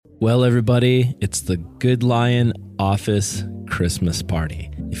Well, everybody, it's the Good Lion Office Christmas party.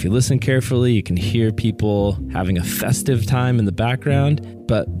 If you listen carefully, you can hear people having a festive time in the background.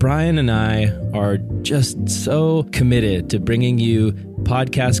 But Brian and I are just so committed to bringing you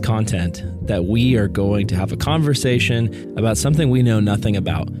podcast content that we are going to have a conversation about something we know nothing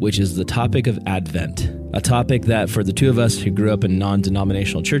about, which is the topic of Advent. A topic that for the two of us who grew up in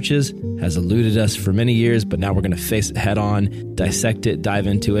non-denominational churches has eluded us for many years, but now we're going to face it head on, dissect it, dive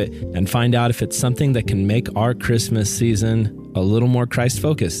into it, and find out if it's something that can make our Christmas season a little more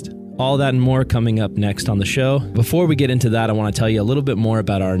Christ-focused. All that and more coming up next on the show. Before we get into that, I want to tell you a little bit more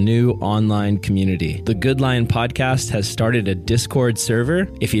about our new online community. The Good Lion Podcast has started a Discord server.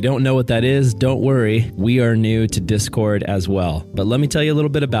 If you don't know what that is, don't worry. We are new to Discord as well. But let me tell you a little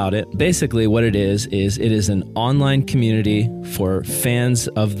bit about it. Basically, what it is an online community for fans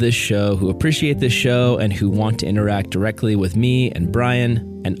of this show who appreciate this show and who want to interact directly with me and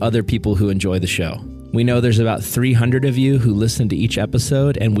Brian and other people who enjoy the show. We know there's about 300 of you who listen to each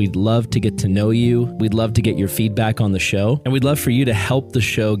episode, and we'd love to get to know you. We'd love to get your feedback on the show, and we'd love for you to help the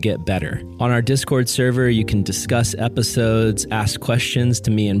show get better. On our Discord server, you can discuss episodes, ask questions to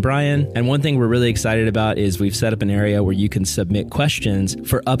me and Brian, and one thing we're really excited about is we've set up an area where you can submit questions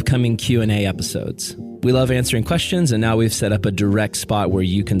for upcoming Q&A episodes. We love answering questions, and now we've set up a direct spot where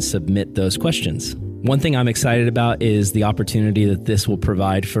you can submit those questions. One thing I'm excited about is the opportunity that this will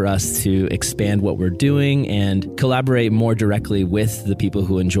provide for us to expand what we're doing and collaborate more directly with the people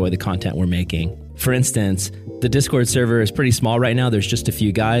who enjoy the content we're making. For instance, the Discord server is pretty small right now. There's just a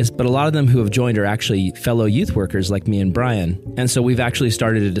few guys, but a lot of them who have joined are actually fellow youth workers like me and Brian. And so we've actually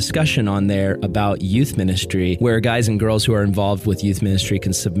started a discussion on there about youth ministry, where guys and girls who are involved with youth ministry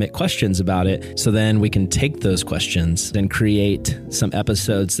can submit questions about it. So then we can take those questions and create some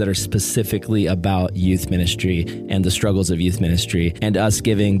episodes that are specifically about youth ministry and the struggles of youth ministry and us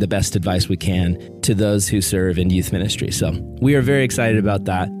giving the best advice we can to those who serve in youth ministry. So we are very excited about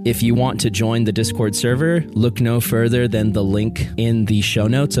that. If you want to join the Discord server, look no further than the link in the show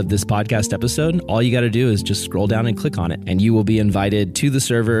notes of this podcast episode. All you got to do is just scroll down and click on it, and you will be invited to the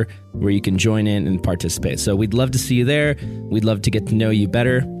server where you can join in and participate. So we'd love to see you there. We'd love to get to know you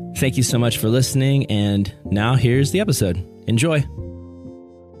better. Thank you so much for listening. And now here's the episode. Enjoy.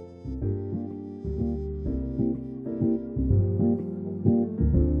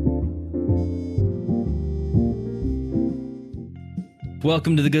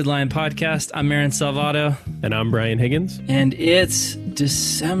 Welcome to the Good Lion Podcast. I'm Aaron Salvato. And I'm Brian Higgins. And it's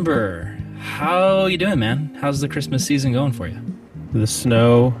December. How you doing, man? How's the Christmas season going for you? The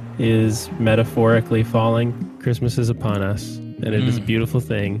snow is metaphorically falling. Christmas is upon us. And it is a beautiful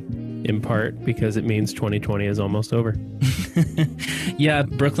thing, in part because it means 2020 is almost over. Yeah,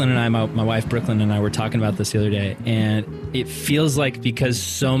 Brooklyn and I, my wife Brooklyn and I were talking about this the other day, and it feels like because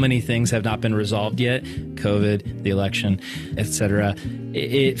so many things have not been resolved yet, COVID, the election, etc.,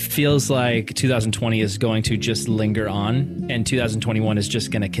 it feels like 2020 is going to just linger on, and 2021 is just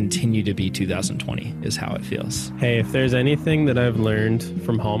going to continue to be 2020, is how it feels. Hey, if there's anything that I've learned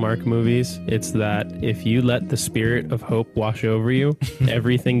from Hallmark movies, it's that if you let the spirit of hope wash over you,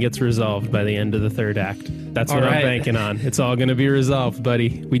 everything gets resolved by the end of the third act. That's what I'm banking on. It's all going to be resolved,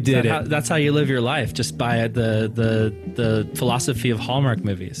 buddy. We did it. That's how you live your life, just by the philosophy of Hallmark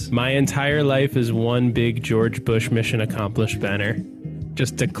movies. My entire life is one big George Bush mission accomplished banner.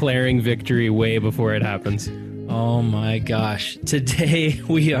 Just declaring victory way before it happens. Oh my gosh. Today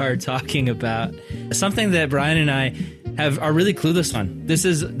we are talking about something that Brian and I are really clueless on. This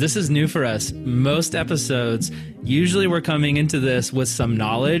is new for us. Most episodes, usually we're coming into this with some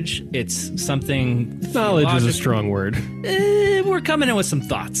knowledge. It's something... Knowledge is a strong word. We're coming in with some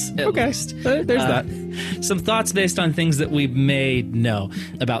thoughts, at least. There's that. Some thoughts based on things that we may know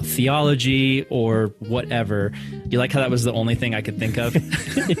about theology or whatever. You like how that was the only thing I could think of?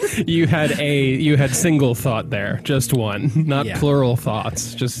 You had single thought there, just one, not plural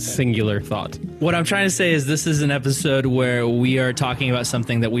thoughts, just singular thought. What I'm trying to say is this is an episode where we are talking about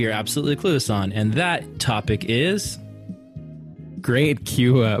something that we are absolutely clueless on, and that topic is... Great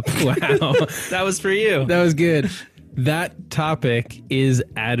cue up. Wow. That was for you. That was good. That topic is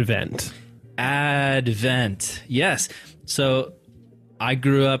Advent. Advent. Yes. So I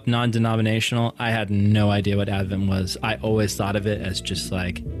grew up non-denominational. I had no idea what Advent was. I always thought of it as just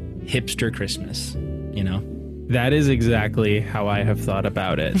like hipster Christmas, you know? That is exactly how I have thought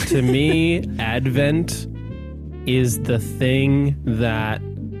about it. To me, Advent is the thing that...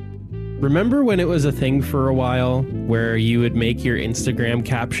 Remember when it was a thing for a while where you would make your Instagram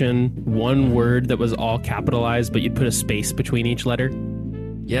caption one word that was all capitalized, but you'd put a space between each letter?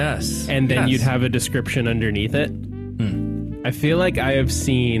 Yes. And then you'd have a description underneath it? I feel like I have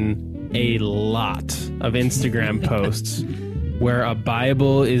seen a lot of Instagram posts where a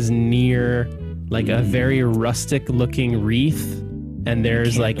Bible is near like a very rustic looking wreath, and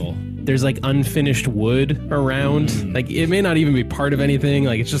there's like unfinished wood around. Like it may not even be part of anything,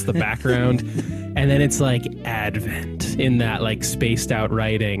 like it's just the background. And then it's like Advent in that like spaced out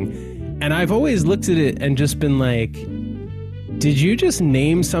writing. And I've always looked at it and just been like, did you just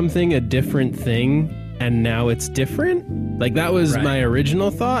name something a different thing and now it's different? Like that was my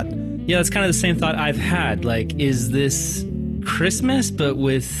original thought. Yeah, that's kind of the same thought I've had. Like, is this Christmas but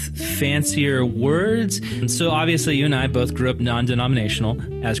with fancier words? And so obviously you and I both grew up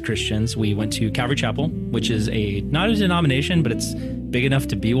non-denominational as Christians. We went to Calvary Chapel, which is not a denomination, but it's big enough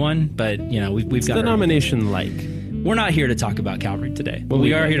to be one. But you know, we've got denomination-like. We're not here to talk about Calvary today. Well,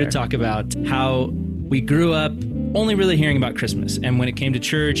 we are here to talk about how we grew up only really hearing about Christmas. And when it came to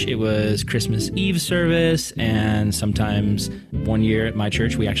church, it was Christmas Eve service. And sometimes one year at my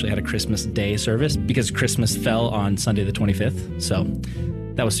church, we actually had a Christmas Day service because Christmas fell on Sunday the 25th. So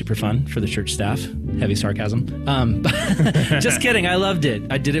that was super fun for the church staff. Heavy sarcasm. Just kidding. I loved it.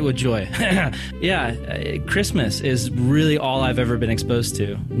 I did it with joy. Yeah. Christmas is really all I've ever been exposed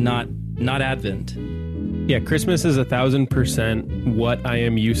to. Not Advent. Yeah, Christmas is 1,000% what I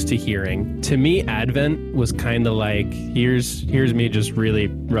am used to hearing. To me, Advent was kind of like, here's me just really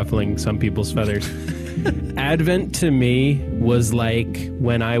ruffling some people's feathers. Advent to me was like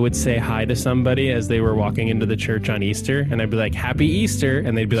when I would say hi to somebody as they were walking into the church on Easter, and I'd be like, Happy Easter,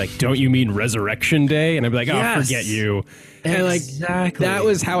 and they'd be like, don't you mean Resurrection Day? And I'd be like, oh, forget you. And exactly. That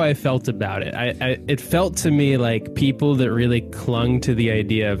was how I felt about it. It felt to me like people that really clung to the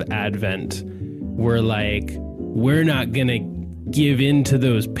idea of Advent were like, we're not gonna give in to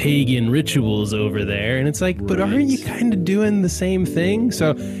those pagan rituals over there. And it's like, but aren't you kind of doing the same thing?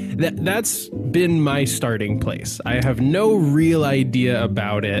 So that's been my starting place. I have no real idea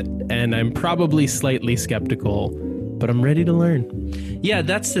about it, and I'm probably slightly skeptical, but I'm ready to learn. Yeah,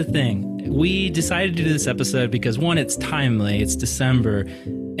 that's the thing. We decided to do this episode because, one, it's timely, it's December,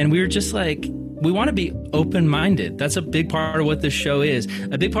 and we were just like, we want to be open-minded. That's a big part of what this show is.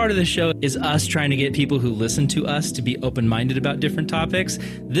 A big part of the show is us trying to get people who listen to us to be open-minded about different topics.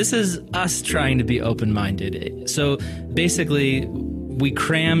 This is us trying to be open-minded. So basically, we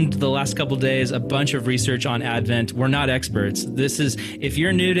crammed the last couple days a bunch of research on Advent. We're not experts. If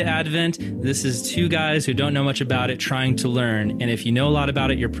you're new to Advent, this is two guys who don't know much about it trying to learn. And if you know a lot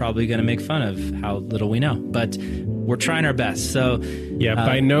about it, you're probably going to make fun of how little we know. But we're trying our best. So yeah,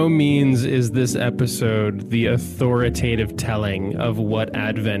 by no means is this episode the authoritative telling of what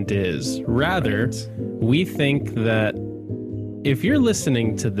Advent is. Rather, we think that if you're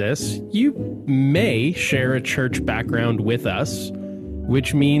listening to this, you may share a church background with us,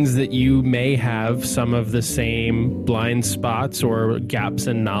 which means that you may have some of the same blind spots or gaps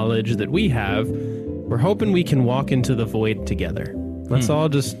in knowledge that we have. We're hoping we can walk into the void together. Let's all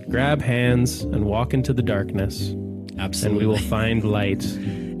just grab hands and walk into the darkness. Absolutely. And we will find light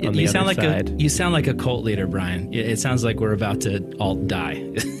on the other side. You sound like a cult leader, Brian. It sounds like we're about to all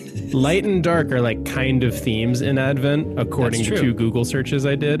die. Light and dark are like kind of themes in Advent, according to 2 Google searches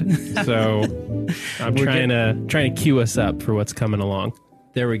I did. So I'm trying to cue us up for what's coming along.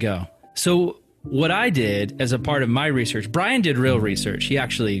 There we go. So what I did as a part of my research, Brian did real research. He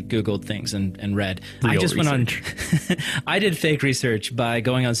actually Googled things and read. I did fake research by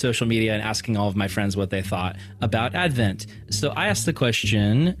going on social media and asking all of my friends what they thought about Advent. So I asked the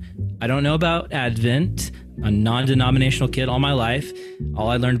question, I don't know about Advent. A non-denominational kid all my life. All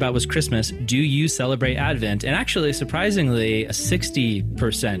I learned about was Christmas. Do you celebrate Advent? And actually, surprisingly,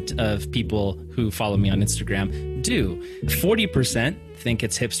 60% of people who follow me on Instagram do. 40% think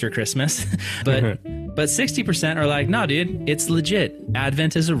it's hipster Christmas, but 60% are like, no, dude, it's legit.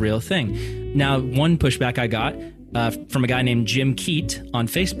 Advent is a real thing. Now, one pushback I got from a guy named Jim Keat on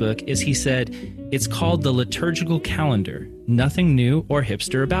Facebook is he said, it's called the liturgical calendar. Nothing new or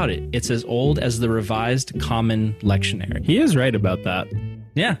hipster about it. It's as old as the Revised Common Lectionary. He is right about that.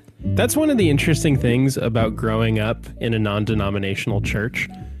 Yeah. That's one of the interesting things about growing up in a non-denominational church.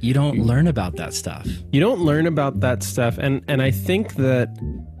 You don't learn about that stuff. You don't learn about that stuff. And I think that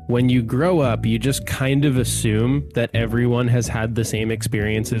when you grow up, you just kind of assume that everyone has had the same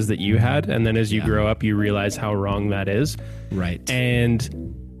experiences that you had. And then as you grow up, you realize how wrong that is. Right.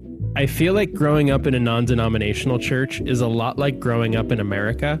 And I feel like growing up in a non-denominational church is a lot like growing up in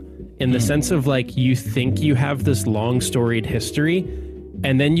America, in the sense of like you think you have this long storied history,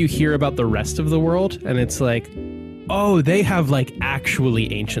 and then you hear about the rest of the world, and it's like, oh, they have like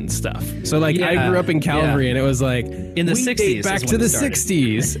actually ancient stuff. So like I grew up in Calvary and it was like in the 60s date back to the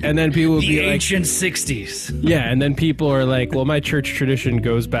 60s, and then people would be like ancient 60s. Yeah, and then people are like, well, my church tradition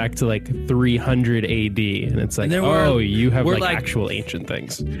goes back to like 300 AD, and it's like, oh, you have like actual ancient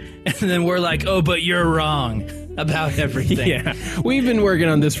things. And then we're like, oh, but you're wrong about everything. Yeah, we've been working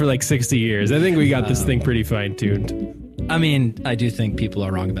on this for like 60 years. I think we got this thing pretty fine-tuned. I mean, I do think people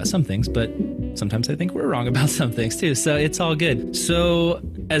are wrong about some things, but sometimes I think we're wrong about some things too. So it's all good. So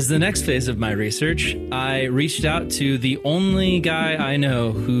as the next phase of my research, I reached out to the only guy I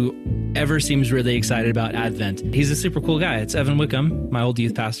know who ever seems really excited about Advent. He's a super cool guy. It's Evan Wickham, my old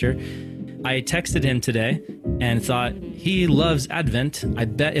youth pastor. I texted him today and thought he loves Advent. I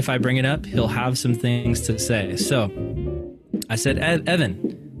bet if I bring it up, he'll have some things to say. So I said,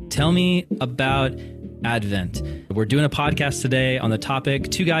 Evan, tell me about Advent. We're doing a podcast today on the topic,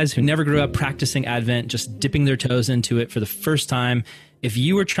 two guys who never grew up practicing Advent, just dipping their toes into it for the first time. If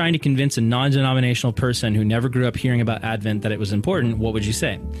you were trying to convince a non-denominational person who never grew up hearing about Advent that it was important, what would you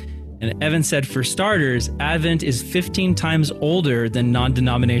say? And Evan said, for starters, Advent is 15 times older than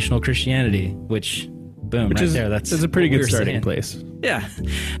non-denominational Christianity, which, boom, which right there. That's a pretty good starting place. Yeah.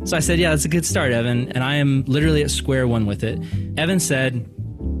 So I said, yeah, that's a good start, Evan. And I am literally at square one with it. Evan said,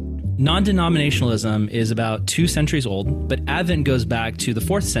 non-denominationalism is about 2 centuries old, but Advent goes back to the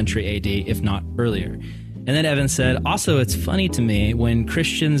 4th century AD, if not earlier. And then Evan said, also, it's funny to me when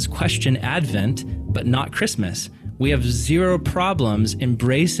Christians question Advent, but not Christmas. We have zero problems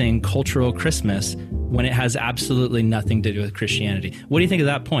embracing cultural Christmas when it has absolutely nothing to do with Christianity. What do you think of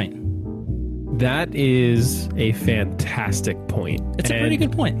that point? That is a fantastic point. It's a pretty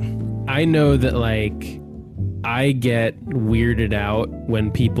good point. I know that, like, I get weirded out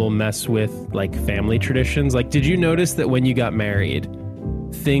when people mess with like family traditions. Like, did you notice that when you got married,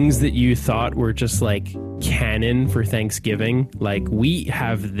 things that you thought were just like canon for Thanksgiving, like we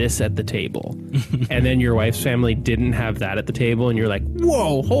have this at the table, and then your wife's family didn't have that at the table, and you're like,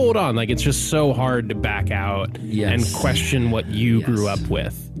 whoa, hold on. Like, it's just so hard to back out and question what you grew up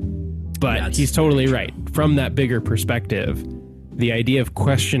with. But he's totally right. From that bigger perspective, the idea of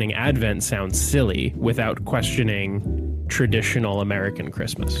questioning Advent sounds silly without questioning traditional American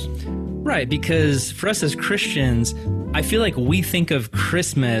Christmas. Right, because for us as Christians, I feel like we think of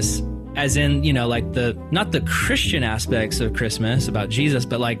Christmas as in, you know, like not the Christian aspects of Christmas about Jesus,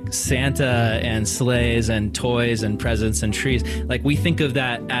 but like Santa and sleighs and toys and presents and trees. Like, we think of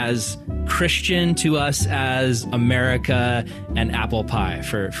that as Christian to us as America and apple pie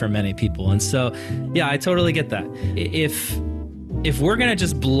for many people. And so, yeah, I totally get that. If we're going to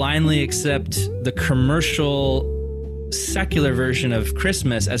just blindly accept the commercial secular version of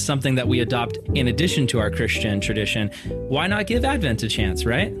Christmas as something that we adopt in addition to our Christian tradition, why not give Advent a chance,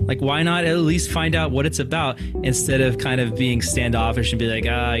 right? Like, why not at least find out what it's about instead of kind of being standoffish and be like,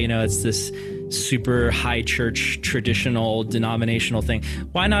 it's this super high church traditional denominational thing.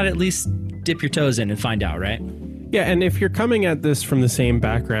 Why not at least dip your toes in and find out, right? Yeah, and if you're coming at this from the same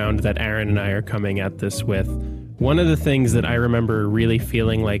background that Aaron and I are coming at this with, one of the things that I remember really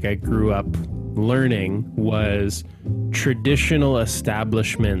feeling like I grew up learning was traditional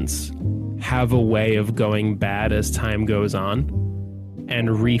establishments have a way of going bad as time goes on,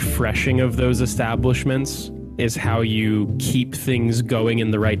 and refreshing of those establishments is how you keep things going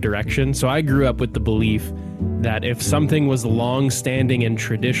in the right direction. So I grew up with the belief that if something was long-standing and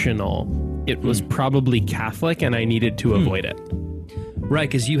traditional, it was probably Catholic and I needed to avoid it. Right,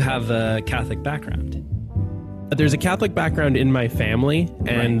 because you have a Catholic background. There's a Catholic background in my family,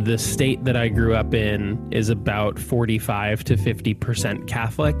 and the state that I grew up in is about 45 to 50%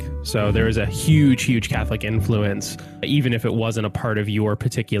 Catholic. So there is a huge, huge Catholic influence, even if it wasn't a part of your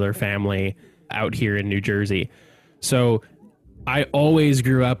particular family out here in New Jersey. So I always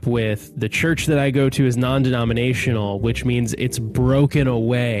grew up with the church that I go to is non-denominational, which means it's broken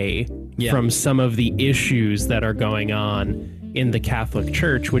away from some of the issues that are going on in the Catholic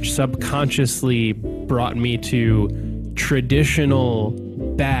Church, which subconsciously brought me to traditional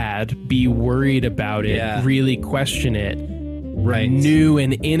bad, be worried about it, really question it. Right. New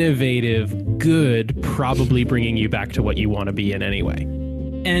and innovative good, probably bringing you back to what you want to be in anyway.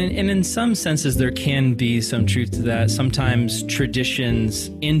 And in some senses, there can be some truth to that. Sometimes traditions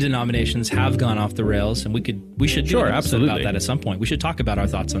in denominations have gone off the rails, and we should do an episode about that at some point. We should talk about our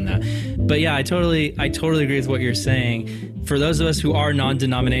thoughts on that. But yeah, I totally agree with what you're saying. For those of us who are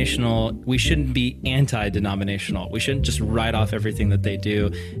non-denominational, we shouldn't be anti-denominational. We shouldn't just write off everything that they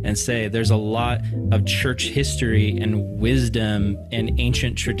do and say there's a lot of church history and wisdom and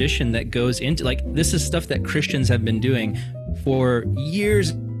ancient tradition that goes into, like, this is stuff that Christians have been doing for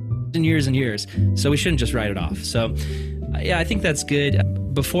years and years and years. So we shouldn't just write it off. So yeah, I think that's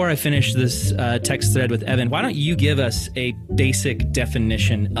good. Before I finish this text thread with Evan, why don't you give us a basic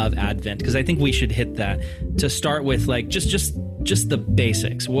definition of Advent? Because I think we should hit that to start with, like just the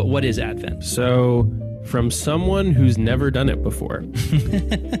basics. What is Advent? So, from someone who's never done it before,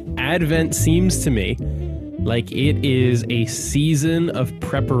 Advent seems to me like it is a season of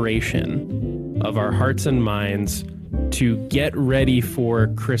preparation of our hearts and minds to get ready for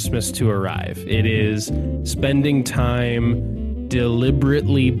Christmas to arrive. It is spending time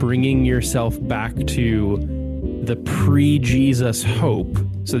deliberately bringing yourself back to the pre-Jesus hope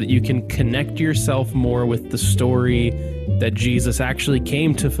so that you can connect yourself more with the story that Jesus actually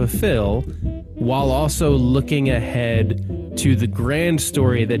came to fulfill, while also looking ahead to the grand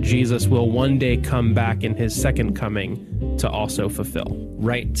story that Jesus will one day come back in his second coming to also fulfill.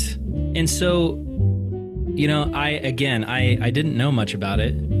 Right. And so, you know, I didn't know much about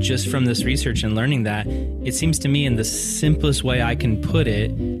it. Just from this research and learning that, it seems to me in the simplest way I can put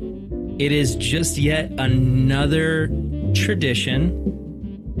it, it is just yet another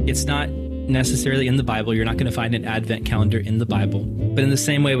tradition. It's not necessarily in the Bible. You're not going to find an Advent calendar in the Bible. But in the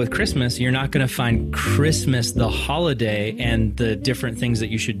same way with Christmas, you're not going to find Christmas, the holiday, and the different things that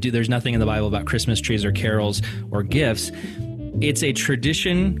you should do. There's nothing in the Bible about Christmas trees or carols or gifts. It's a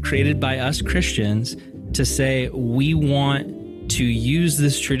tradition created by us Christians to say we want to use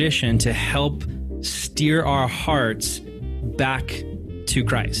this tradition to help steer our hearts back to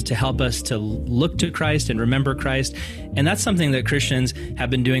Christ, to help us to look to Christ and remember Christ. And that's something that Christians have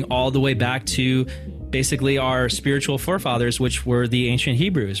been doing all the way back to basically our spiritual forefathers, which were the ancient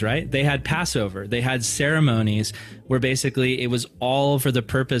Hebrews, right? They had Passover. They had ceremonies where basically it was all for the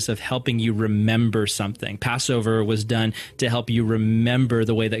purpose of helping you remember something. Passover was done to help you remember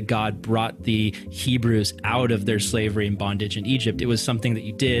the way that God brought the Hebrews out of their slavery and bondage in Egypt. It was something that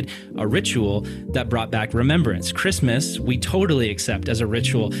you did, a ritual that brought back remembrance. Christmas, we totally accept as a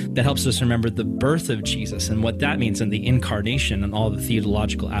ritual that helps us remember the birth of Jesus and what that means and the incarnation and all the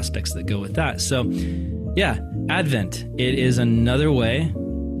theological aspects that go with that. So yeah, Advent, it is another way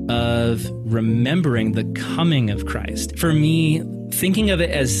of remembering the coming of Christ. For me, thinking of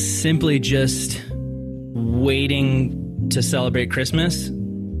it as simply just waiting to celebrate Christmas,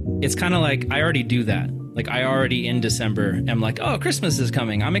 it's kind of like I already do that. Like I already in December am like, oh, Christmas is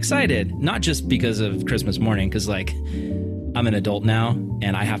coming. I'm excited. Not just because of Christmas morning, because like I'm an adult now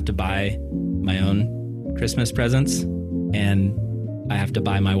and I have to buy my own Christmas presents and I have to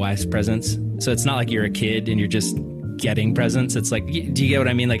buy my wife's presents. So it's not like you're a kid and you're just getting presents. It's like, do you get what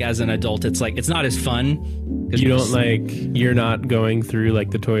I mean? Like as an adult, it's like, it's not as fun. You're not going through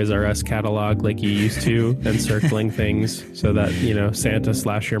like the Toys R Us catalog like you used to and circling things so that, you know, Santa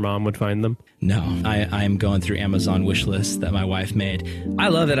 / your mom would find them. No, I am going through Amazon wish lists that my wife made. I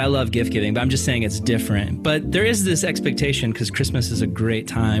love it. I love gift giving, but I'm just saying it's different. But there is this expectation because Christmas is a great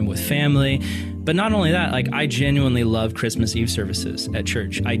time with family. But not only that, like I genuinely love Christmas Eve services at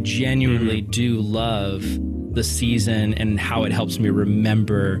church. I genuinely do love the season and how it helps me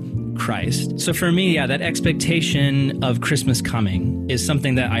remember Christ. So for me, yeah, that expectation of Christmas coming is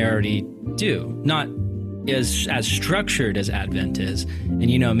something that I already do. Not as structured as Advent is.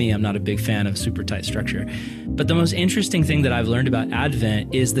 And you know me, I'm not a big fan of super tight structure. But the most interesting thing that I've learned about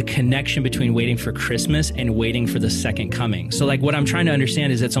Advent is the connection between waiting for Christmas and waiting for the second coming. So like what I'm trying to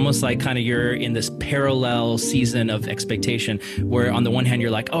understand is it's almost like kind of you're in this parallel season of expectation where on the one hand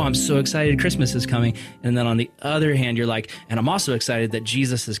you're like, oh, I'm so excited Christmas is coming. And then on the other hand, you're like, and I'm also excited that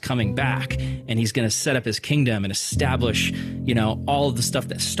Jesus is coming back and he's going to set up his kingdom and establish, you know, all of the stuff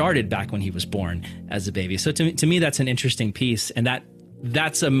that started back when he was born as a baby. So to me, that's an interesting piece. And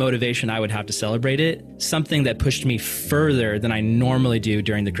that's a motivation I would have to celebrate it. Something that pushed me further than I normally do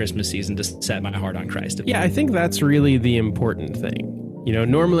during the Christmas season to set my heart on Christ. Yeah, I think that's really the important thing. You know,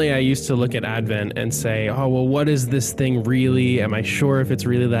 normally I used to look at Advent and say, oh, well, what is this thing really? Am I sure if it's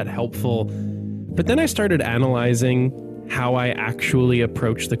really that helpful? But then I started analyzing how I actually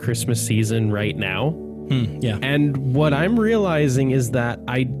approach the Christmas season right now. Yeah. And what I'm realizing is that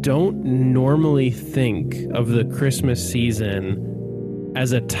I don't normally think of the Christmas season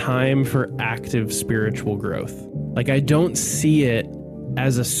as a time for active spiritual growth. Like I don't see it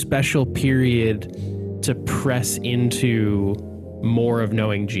as a special period to press into more of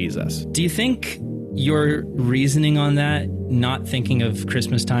knowing Jesus. Do you think your reasoning on that, not thinking of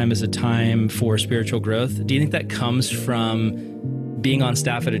Christmas time as a time for spiritual growth, do you think that comes from being on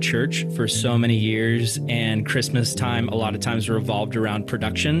staff at a church for so many years and Christmas time a lot of times revolved around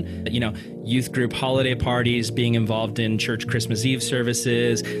production, you know, youth group holiday parties, being involved in church Christmas Eve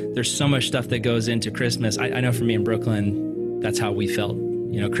services? There's so much stuff that goes into Christmas. I know for me in Brooklyn, that's how we felt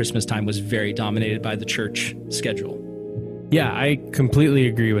Christmas time was very dominated by the church schedule. Yeah, I completely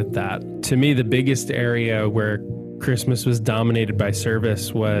agree with that. To me, the biggest area where Christmas was dominated by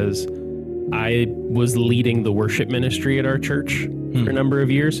service was I was leading the worship ministry at our church for a number of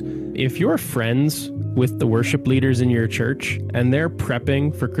years. If you're friends with the worship leaders in your church and they're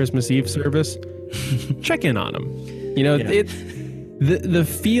prepping for Christmas Eve service, check in on them. The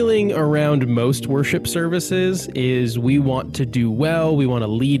feeling around most worship services is we want to do well, we want to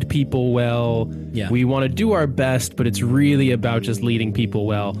lead people well, we want to do our best, but it's really about just leading people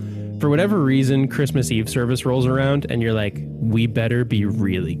well. For whatever reason, Christmas Eve service rolls around and you're like, we better be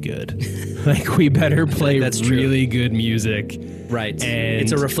really good. Like, we better play really good music. Right. And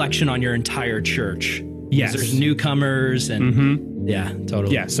it's a reflection on your entire church. Yes. There's newcomers and yeah,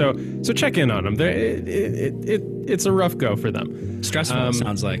 totally. Yeah. So check in on them. It's a rough go for them. Stressful,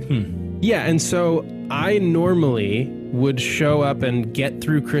 sounds like. Yeah. And so I normally would show up and get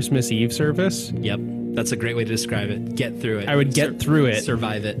through Christmas Eve service. Yep. That's a great way to describe it. Get through it. I would get through it.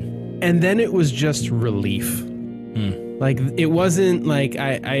 Survive it. And then it was just relief. Like, it wasn't like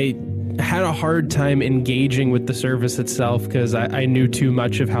I had a hard time engaging with the service itself because I knew too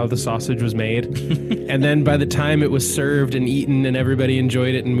much of how the sausage was made. And then by the time it was served and eaten and everybody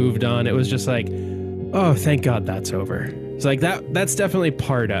enjoyed it and moved on, it was just like, oh, thank God that's over. It's like that's definitely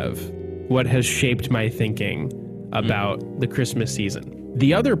part of what has shaped my thinking about the Christmas season.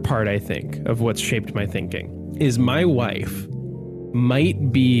 The other part, I think, of what's shaped my thinking is my wife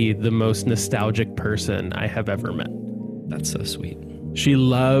might be the most nostalgic person I have ever met. That's so sweet. She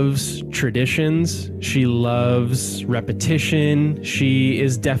loves traditions. She loves repetition. She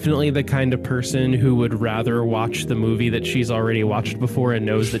is definitely the kind of person who would rather watch the movie that she's already watched before and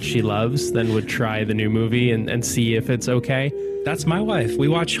knows that she loves than would try the new movie and see if it's okay. That's my wife. We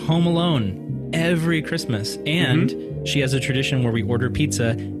watch Home Alone every Christmas, and she has a tradition where we order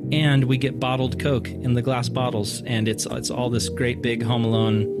pizza and we get bottled Coke in the glass bottles, and it's all this great big Home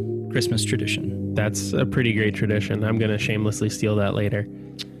Alone Christmas tradition. That's a pretty great tradition. I'm going to shamelessly steal that later.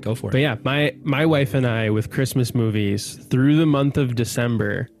 Go for it. But yeah, my wife and I, with Christmas movies, through the month of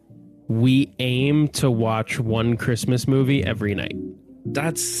December, we aim to watch one Christmas movie every night.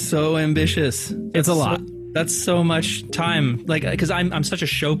 That's so ambitious. It's a lot. That's so much time. Like, because I'm such a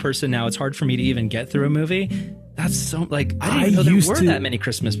show person now, it's hard for me to even get through a movie. That's so, like, I didn't know there were that many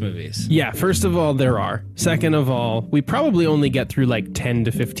Christmas movies. Yeah, first of all, there are. Second of all, we probably only get through like 10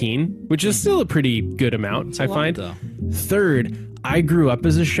 to 15, which is still a pretty good amount, I find. Though. Third, I grew up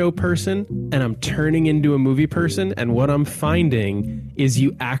as a show person, and I'm turning into a movie person, and what I'm finding is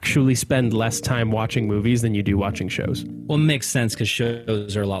you actually spend less time watching movies than you do watching shows. Well, it makes sense because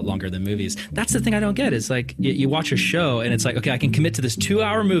shows are a lot longer than movies. That's the thing I don't get is, like, you watch a show and it's like, okay, I can commit to this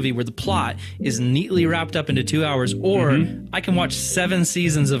 2-hour movie where the plot is neatly wrapped up into 2 hours, or I can watch 7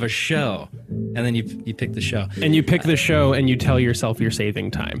 seasons of a show, and then you pick the show. And you pick the show and you tell yourself you're saving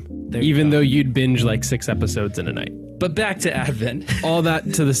time, even though you'd binge like 6 episodes in a night. But back to Advent. All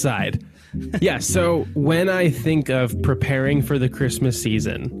that to the side. Yeah, so when I think of preparing for the Christmas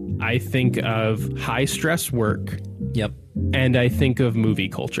season, I think of high stress work. Yep. And I think of movie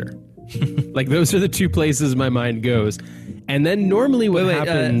culture. Like, those are the two places my mind goes. And then normally what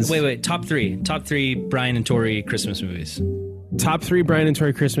happens... Top three Brian and Tori Christmas movies. Top 3 Brian and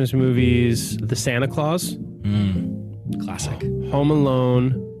Tori Christmas movies: The Santa Claus. Classic. Home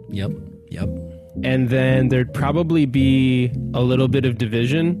Alone. Yep. And then there'd probably be a little bit of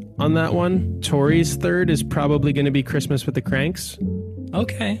division on that one. Tori's third is probably going to be Christmas with the Cranks.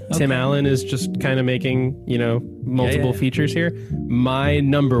 Okay. Tim Allen is just kind of making, multiple features here. My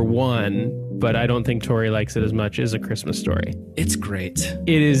number one, but I don't think Tori likes it as much, is A Christmas Story. It's great.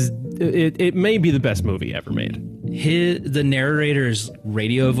 It is. It may be the best movie ever made. The narrator's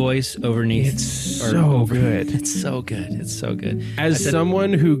radio voice underneath. It's so good. It's so good. It's so good. As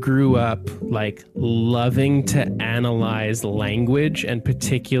someone who grew up like loving to analyze language and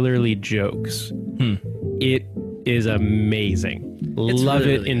particularly jokes, it is amazing. Love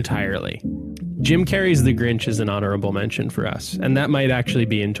it entirely. Jim Carrey's The Grinch is an honorable mention for us, and that might actually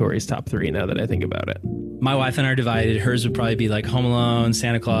be in Tori's top 3 now that I think about it. My wife and I are divided. Hers would probably be like Home Alone,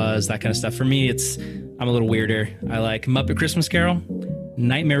 Santa Claus, that kind of stuff. For me, I'm a little weirder. I like Muppet Christmas Carol,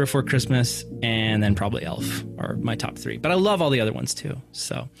 Nightmare Before Christmas, and then probably Elf are my top 3. But I love all the other ones too.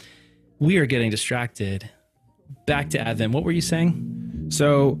 So we are getting distracted. Back to Advent. What were you saying?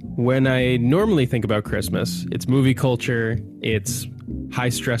 So when I normally think about Christmas, it's movie culture, it's high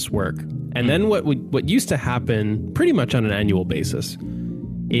stress work. And then what used to happen pretty much on an annual basis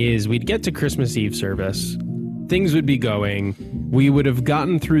is we'd get to Christmas Eve service, things would be going, we would have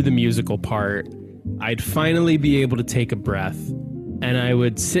gotten through the musical part, I'd finally be able to take a breath, and I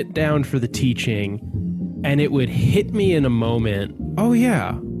would sit down for the teaching, and it would hit me in a moment. Oh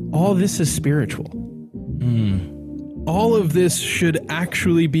yeah, all this is spiritual. All of this should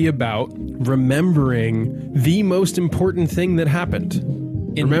actually be about remembering the most important thing that happened.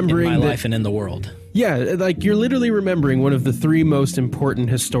 In my life and in the world. Yeah, like you're literally remembering one of the 3 most important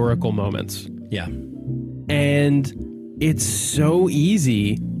historical moments. Yeah. And it's so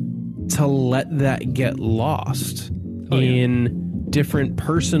easy to let that get lost in different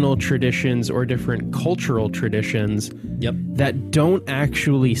personal traditions or different cultural traditions that don't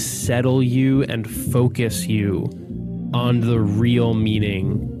actually settle you and focus you on the real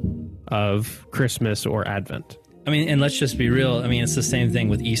meaning of Christmas or Advent. I mean, and let's just be real. I mean, it's the same thing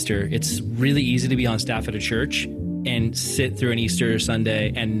with Easter. It's really easy to be on staff at a church and sit through an Easter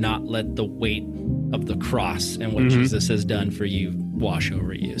Sunday and not let the weight of the cross and what Jesus has done for you wash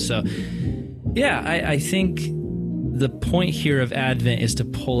over you. So, yeah, I think the point here of Advent is to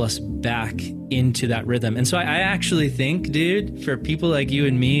pull us back into that rhythm. And so I actually think, dude, for people like you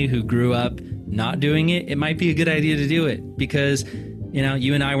and me who grew up not doing it, it might be a good idea to do it because, you know,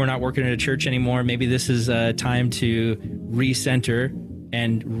 you and I were not working at a church anymore. Maybe this is a time to recenter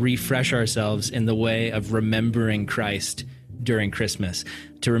and refresh ourselves in the way of remembering Christ during Christmas,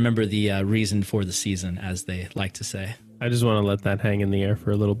 to remember the reason for the season, as they like to say. I just want to let that hang in the air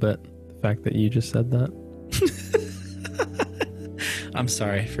for a little bit. The fact that you just said that. I'm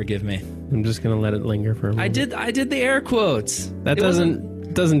sorry. Forgive me. I'm just going to let it linger for a moment. I did the air quotes. That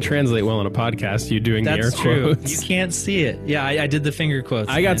doesn't translate well on a podcast, you doing the air That's true. quotes. You can't see it. Yeah, I did the finger quotes.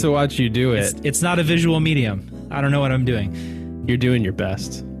 I got to watch you do it. It's not a visual medium. I don't know what I'm doing. You're doing your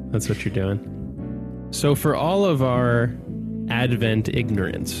best. That's what you're doing. So for all of our Advent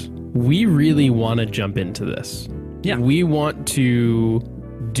ignorance, we really want to jump into this. Yeah. We want to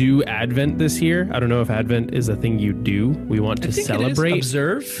do Advent this year. I don't know if Advent is a thing you do. We want to celebrate.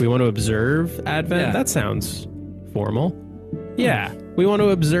 Observe. We want to observe Advent. Yeah. That sounds formal. Yeah. We want to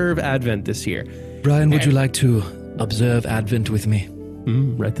observe Advent this year. Brian, would you like to observe Advent with me?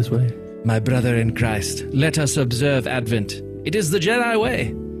 Right this way. My brother in Christ, let us observe Advent. It is the Jedi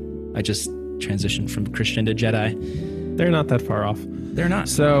way. I just transitioned from Christian to Jedi. They're not that far off. They're not.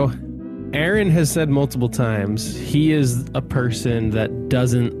 So Aaron has said multiple times he is a person that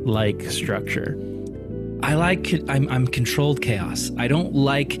doesn't like structure. I'm controlled chaos. I don't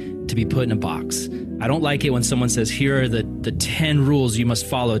like to be put in a box. I don't like it when someone says, here are the 10 rules you must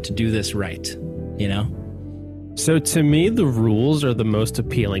follow to do this right, you know? So to me, the rules are the most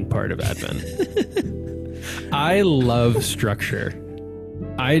appealing part of Advent. I love structure.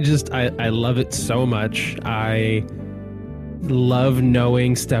 I love it so much. I love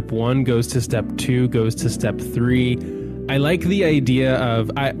knowing step 1 goes to step 2, goes to step 3. I like the idea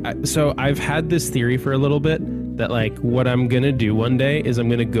of, so I've had this theory for a little bit that like what I'm going to do one day is I'm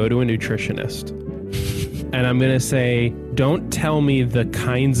going to go to a nutritionist and I'm going to say, don't tell me the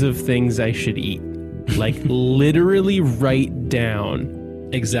kinds of things I should eat. Like literally write down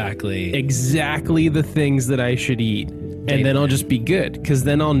exactly the things that I should eat. And then I'll just be good. Because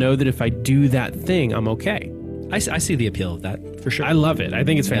then I'll know that if I do that thing, I'm okay. I see the appeal of that, for sure. I love it. I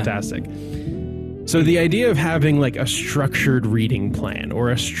think it's fantastic. So the idea of having like a structured reading plan or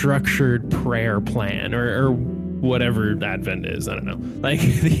a structured prayer plan or whatever Advent is, I don't know. Like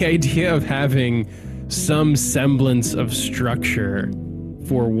the idea of having some semblance of structure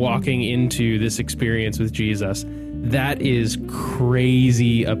for walking into this experience with Jesus, that is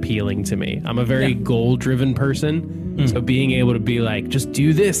crazy appealing to me. I'm a very goal-driven person. So being able to be like, just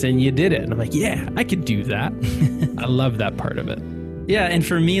do this and you did it. And I'm like, yeah, I could do that. I love that part of it. Yeah, and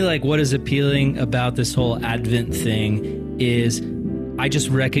for me, like what is appealing about this whole Advent thing is I just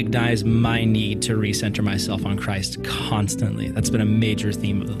recognize my need to recenter myself on Christ constantly. That's been a major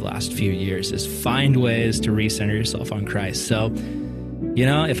theme of the last few years, is find ways to recenter yourself on Christ. So, you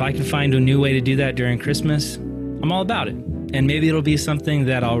know, if I can find a new way to do that during Christmas, I'm all about it. And maybe it'll be something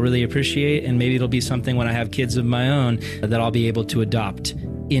that I'll really appreciate, and maybe it'll be something when I have kids of my own that I'll be able to adopt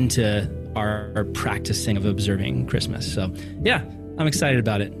into our practicing of observing Christmas. So, yeah, I'm excited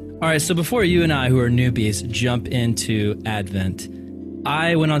about it. All right, so before you and I, who are newbies, jump into Advent,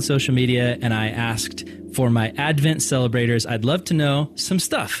 I went on social media and I asked for my Advent celebrators, I'd love to know some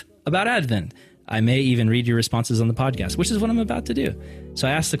stuff about Advent. I may even read your responses on the podcast, which is what I'm about to do. So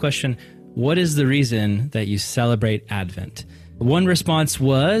I asked the question, what is the reason that you celebrate Advent? One response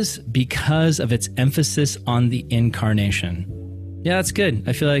was because of its emphasis on the incarnation. Yeah, that's good.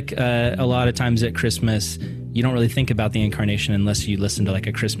 I feel like a lot of times at Christmas, you don't really think about the incarnation unless you listen to like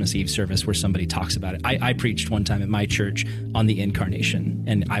a Christmas Eve service where somebody talks about it. I preached one time at my church on the incarnation,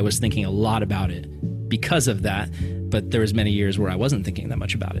 and I was thinking a lot about it because of that. But there was many years where I wasn't thinking that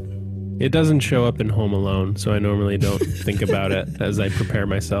much about it. It doesn't show up in Home Alone, so I normally don't think about it as I prepare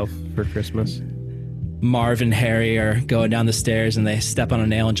myself for Christmas. Marv and Harry are going down the stairs and they step on a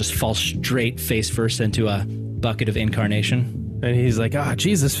nail and just fall straight face first into a bucket of incarnation. And he's like,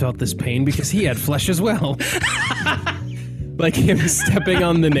 Jesus felt this pain because he had flesh as well. Like him stepping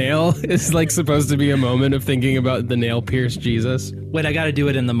on the nail is like supposed to be a moment of thinking about the nail-pierced Jesus. Wait, I got to do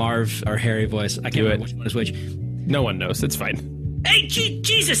it in the Marv or Harry voice. I can't remember which one is which. No one knows. It's fine. Hey,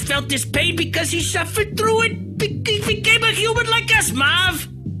 Jesus felt this pain because he suffered through it. He became a human like us, Marv.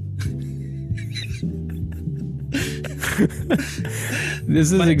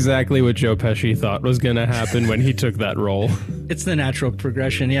 This is exactly what Joe Pesci thought was going to happen when he took that role. It's the natural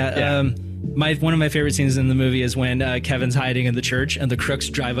progression, yeah. One of my favorite scenes in the movie is when Kevin's hiding in the church and the crooks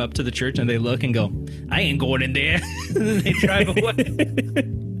drive up to the church and they look and go, I ain't going in there. And then they drive away.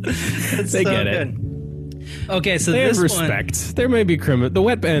 They get it. Okay, so they this have respect. One, there may be criminal. The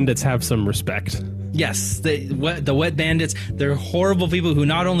wet bandits have some respect. Yes, the wet bandits, they're horrible people who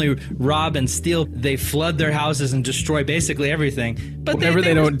not only rob and steal, they flood their houses and destroy basically everything. But whatever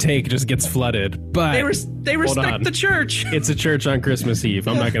they don't take just gets flooded. But they respect the church. It's a church on Christmas Eve.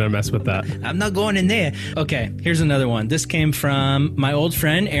 I'm not going to mess with that. I'm not going in there. Okay, here's another one. This came from my old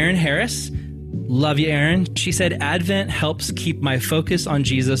friend, Erin Harris. Love you, Erin. She said, Advent helps keep my focus on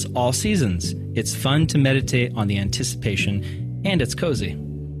Jesus all seasons. It's fun to meditate on the anticipation, and it's cozy.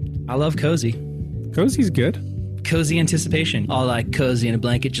 I love cozy. Cozy's good. Cozy anticipation. All like cozy in a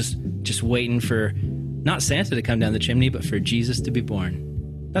blanket, just waiting for not Santa to come down the chimney, but for Jesus to be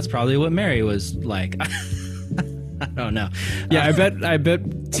born. That's probably what Mary was like. I don't know. Yeah, I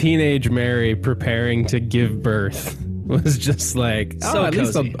bet teenage Mary preparing to give birth was just like, so at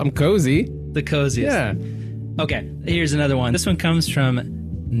cozy. least I'm cozy. The coziest. Yeah. Okay, here's another one. This one comes from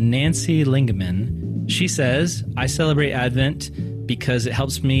Nancy Lingaman. She says, I celebrate Advent because it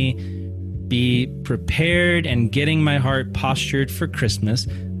helps me be prepared and getting my heart postured for Christmas,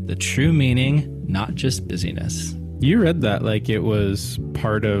 the true meaning, not just busyness. You read that like it was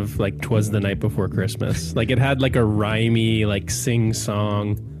part of like 'Twas the Night Before Christmas. Like it had like a rhymey, like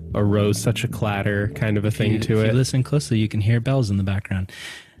sing-song, arose such a clatter kind of a thing to it. If you listen closely, you can hear bells in the background.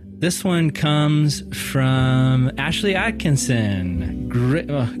 This one comes from Ashley Atkinson,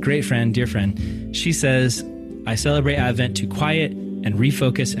 great friend, dear friend. She says, I celebrate Advent to quiet and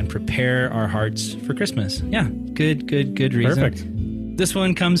refocus and prepare our hearts for Christmas. Yeah, good reason. Perfect. This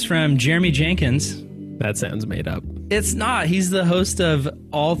one comes from Jeremy Jenkins. That sounds made up. It's not. He's the host of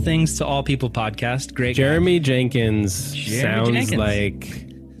All Things to All People podcast. Great Jeremy guy. Jenkins sounds like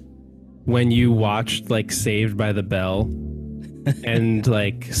when you watched like Saved by the Bell and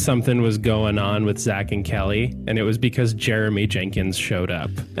like something was going on with Zach and Kelly, and it was because Jeremy Jenkins showed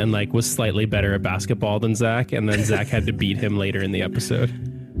up and like was slightly better at basketball than Zach, and then Zach had to beat him later in the episode.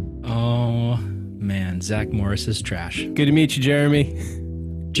 Oh man, Zach Morris is trash. Good to meet you, Jeremy.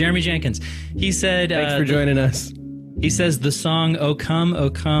 Jeremy Jenkins. He said, thanks for joining us. He says the song O Come,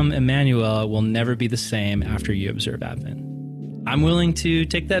 Emmanuel will never be the same after you observe Advent. I'm willing to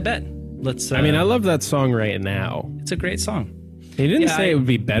take that bet. Let's. I mean, I love that song right now. It's a great song. He didn't say it would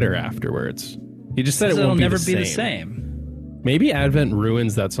be better afterwards. He just said it'll never be the same. Maybe Advent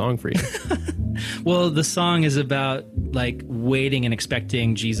ruins that song for you. Well, the song is about like waiting and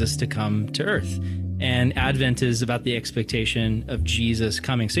expecting Jesus to come to earth. And Advent is about the expectation of Jesus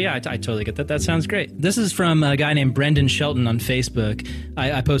coming. So yeah, I totally get that. That sounds great. This is from a guy named Brendan Shelton on Facebook.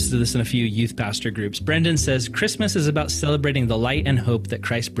 I posted this in a few youth pastor groups. Brendan says, Christmas is about celebrating the light and hope that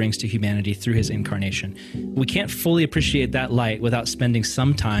Christ brings to humanity through his incarnation. We can't fully appreciate that light without spending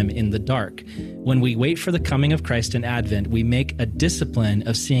some time in the dark. When we wait for the coming of Christ in Advent, we make a discipline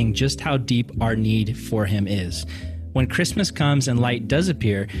of seeing just how deep our need for him is. When Christmas comes and light does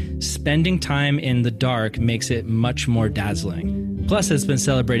appear, spending time in the dark makes it much more dazzling. Plus, it's been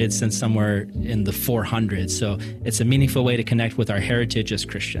celebrated since somewhere in the 400s, so it's a meaningful way to connect with our heritage as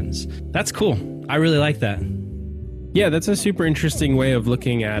Christians. That's cool. I really like that. Yeah, that's a super interesting way of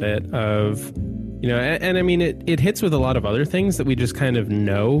looking at it, and I mean, it hits with a lot of other things that we just kind of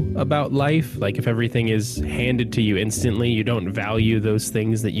know about life. Like if everything is handed to you instantly, you don't value those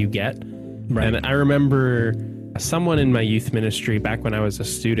things that you get. Right. And I remember someone in my youth ministry back when I was a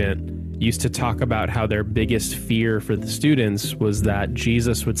student used to talk about how their biggest fear for the students was that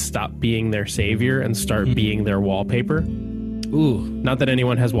Jesus would stop being their savior and start being their wallpaper. Ooh. Not that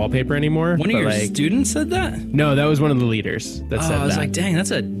anyone has wallpaper anymore. One of your students said that? No, that was one of the leaders that said that. I was like, dang,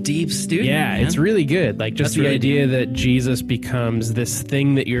 that's a deep student. Yeah, man. It's really good. Like just That's the really idea that Jesus becomes this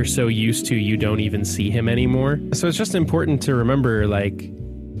thing that you're so used to, you don't even see him anymore. So it's just important to remember, like,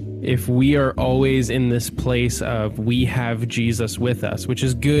 if we are always in this place of we have Jesus with us, which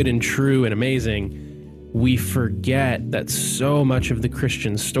is good and true and amazing, we forget that so much of the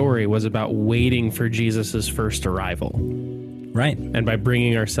Christian story was about waiting for Jesus's first arrival. Right. And by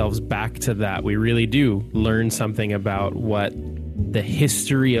bringing ourselves back to that, we really do learn something about what the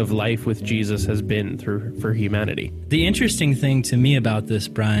history of life with Jesus has been for humanity. The interesting thing to me about this,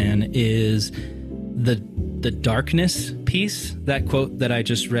 Brian, is the darkness piece. That quote that I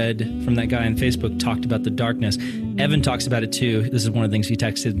just read from that guy on Facebook talked about the darkness. Evan talks about it too. This is one of the things he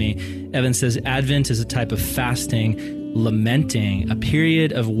texted me. Evan says, Advent is a type of fasting, lamenting. A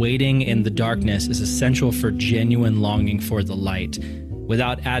period of waiting in the darkness is essential for genuine longing for the light.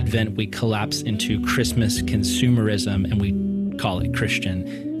 Without Advent, we collapse into Christmas consumerism and we call it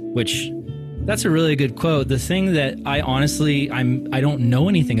Christian, which that's a really good quote. The thing that I honestly, I don't know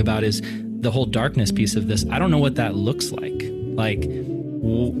anything about is the whole darkness piece of this. I don't know what that looks like. Like,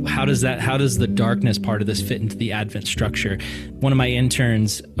 how does the darkness part of this fit into the Advent structure? One of my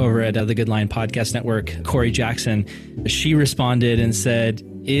interns over at the Good Lion Podcast Network, Corey Jackson, she responded and said,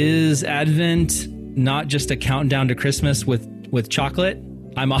 is Advent not just a countdown to Christmas with chocolate?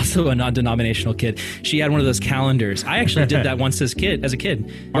 I'm also a non-denominational kid. She had one of those calendars. I actually did that once as a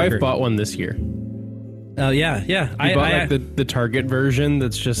kid. I've bought one this year. Oh, yeah. I bought the Target version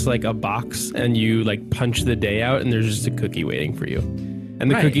that's just like a box and you like punch the day out and there's just a cookie waiting for you. And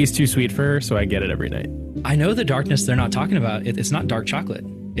the cookie's too sweet for her, so I get it every night. I know the darkness they're not talking about. It's not dark chocolate.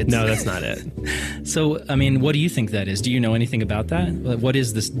 No, that's not it. So, I mean, what do you think that is? Do you know anything about that? What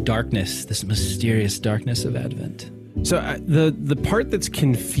is this darkness, this mysterious darkness of Advent? So the part that's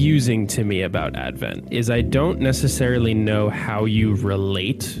confusing to me about Advent is I don't necessarily know how you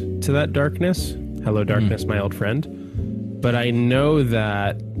relate to that darkness. Hello, darkness, my old friend. But I know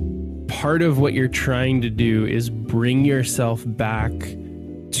that part of what you're trying to do is bring yourself back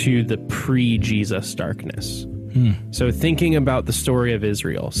to the pre-Jesus darkness. So thinking about the story of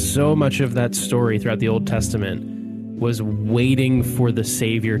Israel, so much of that story throughout the Old Testament was waiting for the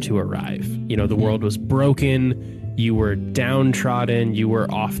Savior to arrive. You know, the world was broken. You were downtrodden, you were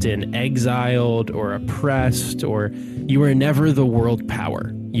often exiled or oppressed, or you were never the world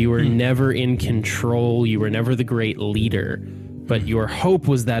power. You were never in control, you were never the great leader, but your hope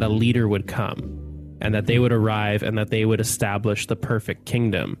was that a leader would come and that they would arrive and that they would establish the perfect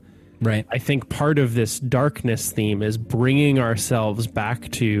kingdom. Right. I think part of this darkness theme is bringing ourselves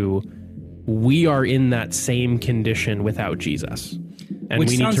back to we are in that same condition without Jesus. And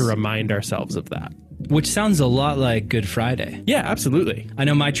we need to remind ourselves of that. Which sounds a lot like Good Friday. Yeah, absolutely. I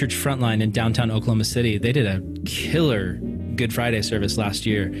know my church Frontline in downtown Oklahoma City, they did a killer Good Friday service last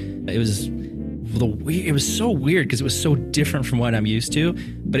year. It was so weird because it was so different from what I'm used to,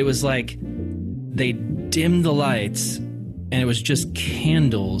 but it was like they dimmed the lights and it was just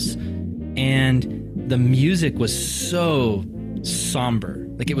candles and the music was so somber.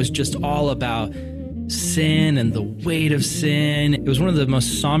 Like it was just all about sin and the weight of sin. It was one of the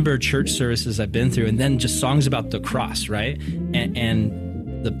most somber church services I've been through. And then just songs about the cross, right?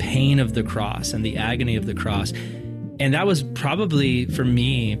 And the pain of the cross and the agony of the cross. And that was probably, for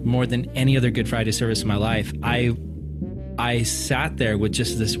me, more than any other Good Friday service in my life. I sat there with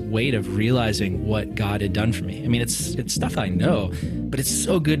just this weight of realizing what God had done for me. I mean, it's stuff I know, but it's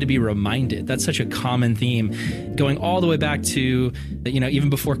so good to be reminded. That's such a common theme, going all the way back to, even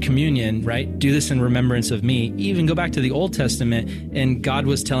before communion, right? Do this in remembrance of me. Even go back to the Old Testament, and God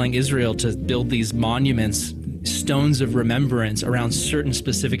was telling Israel to build these monuments, stones of remembrance around certain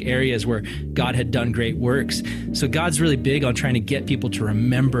specific areas where God had done great works. So God's really big on trying to get people to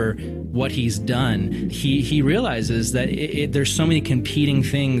remember what he's done. He realizes that there's so many competing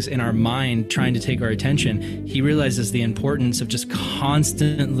things in our mind trying to take our attention. He realizes the importance of just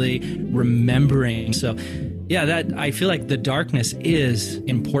constantly remembering. So yeah, that I feel like the darkness is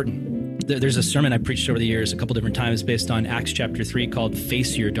important. There's a sermon I preached over the years a couple different times based on Acts chapter 3 called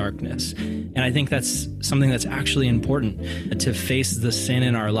Face Your Darkness. And I think that's something that's actually important, to face the sin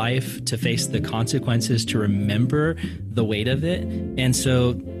in our life, to face the consequences, to remember the weight of it. And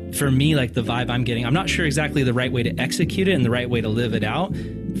so for me, like the vibe I'm getting, I'm not sure exactly the right way to execute it and the right way to live it out.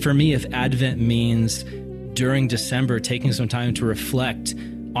 For me, if Advent means during December taking some time to reflect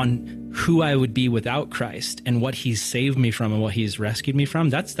on who I would be without Christ and what he's saved me from and what he's rescued me from,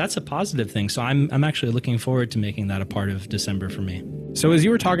 that's a positive thing. So I'm actually looking forward to making that a part of December for me. So as you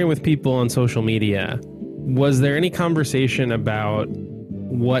were talking with people on social media, was there any conversation about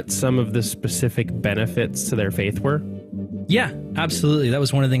what some of the specific benefits to their faith were? Yeah, absolutely. That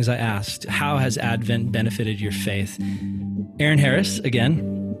was one of the things I asked. How has Advent benefited your faith? Erin Harris,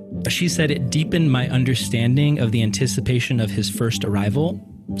 again, she said it deepened my understanding of the anticipation of his first arrival.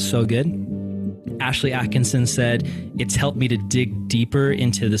 So good. Ashley Atkinson said, it's helped me to dig deeper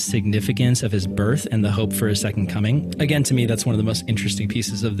into the significance of his birth and the hope for his second coming. Again, to me, that's one of the most interesting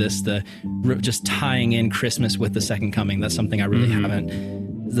pieces of this, just tying in Christmas with the second coming. That's something I really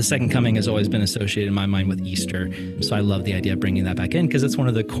haven't. The second coming has always been associated in my mind with Easter. So I love the idea of bringing that back in because it's one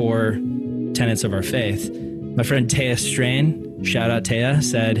of the core tenets of our faith. My friend Taya Strain, shout out Taya,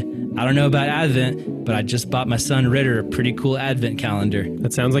 said, I don't know about Advent, but I just bought my son Ritter a pretty cool Advent calendar.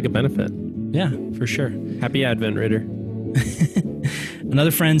 That sounds like a benefit. Yeah, for sure. Happy Advent, Ritter.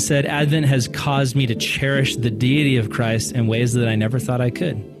 Another friend said, Advent has caused me to cherish the deity of Christ in ways that I never thought I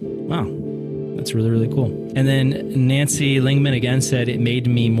could. Wow, that's really, really cool. And then Nancy Lingman again said, it made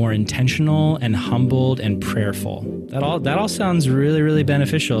me more intentional and humbled and prayerful. That all sounds really, really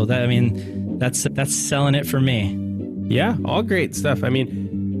beneficial. That's selling it for me. Yeah, all great stuff. I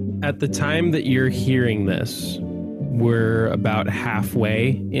mean, at the time that you're hearing this, we're about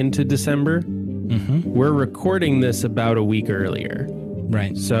halfway into December. We're recording this about a week earlier.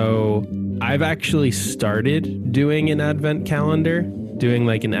 Right. So I've actually started doing an Advent calendar, doing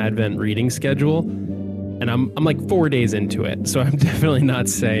like an Advent reading schedule. And I'm like 4 days into it. So I'm definitely not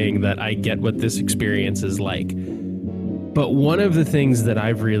saying that I get what this experience is like. But one of the things that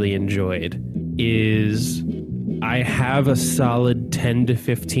I've really enjoyed is I have a solid 10 to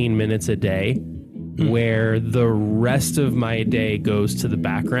 15 minutes a day where the rest of my day goes to the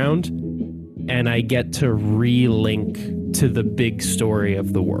background and I get to relink to the big story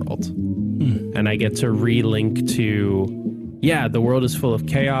of the world. And I get to relink to, yeah, the world is full of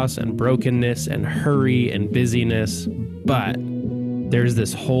chaos and brokenness and hurry and busyness, but there's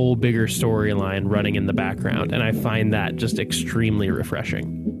this whole bigger storyline running in the background. And I find that just extremely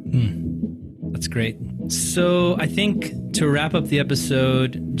refreshing. That's great. So I think to wrap up the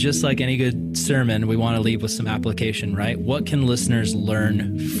episode, just like any good sermon, we want to leave with some application, right? What can listeners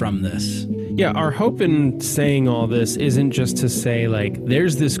learn from this? Yeah, our hope in saying all this isn't just to say, like,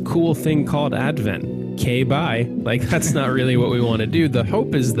 there's this cool thing called Advent. Okay, bye. Like, that's not really what we want to do. The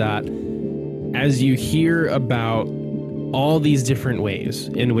hope is that as you hear about all these different ways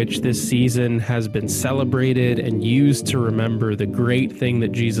in which this season has been celebrated and used to remember the great thing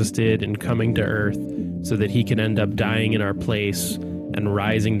that Jesus did in coming to earth so that he can end up dying in our place and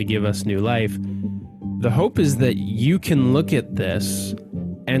rising to give us new life. The hope is that you can look at this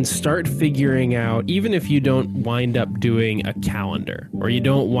and start figuring out, even if you don't wind up doing a calendar or you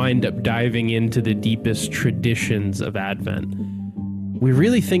don't wind up diving into the deepest traditions of Advent, we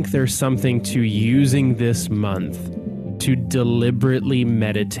really think there's something to using this month to deliberately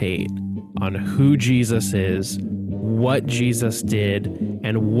meditate on who Jesus is, what Jesus did,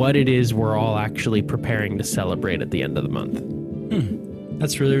 and what it is we're all actually preparing to celebrate at the end of the month.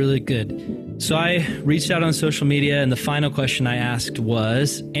 That's really, really good. So I reached out on social media, and the final question I asked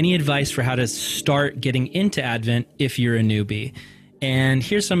was, any advice for how to start getting into Advent if you're a newbie? And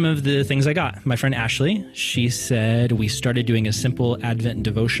here's some of the things I got. My friend Ashley, she said we started doing a simple Advent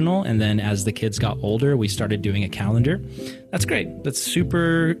devotional, and then as the kids got older, we started doing a calendar. That's great. That's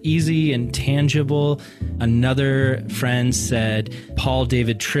super easy and tangible. Another friend said Paul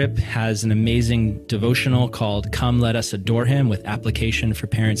David Tripp has an amazing devotional called Come Let Us Adore Him with application for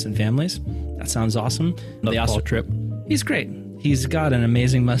parents and families. That sounds awesome. Paul Tripp. He's great. He's got an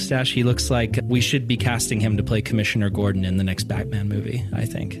amazing mustache. He looks like we should be casting him to play Commissioner Gordon in the next Batman movie, I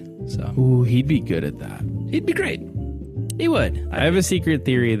think. So, Ooh, he'd be good at that. He'd be great. He would. I have a secret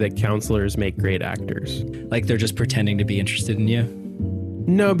theory that counselors make great actors. Like they're just pretending to be interested in you.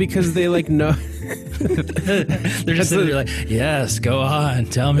 No, because they like know. They're just sitting there like, yes, go on,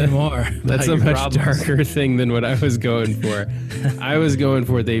 tell me more. That's a much darker thing than what I was going for. I was going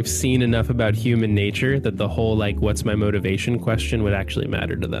for they've seen enough about human nature that the whole like, what's my motivation question would actually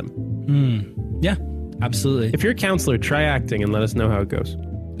matter to them. Yeah, absolutely. If you're a counselor, try acting and let us know how it goes.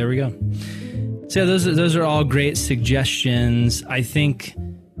 There we go. So those are all great suggestions. I think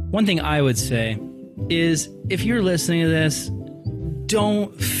one thing I would say is if you're listening to this,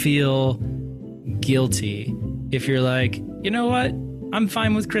 don't feel guilty if you're like, you know what, I'm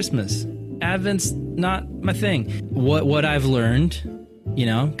fine with Christmas. Advent's not my thing. What I've learned, you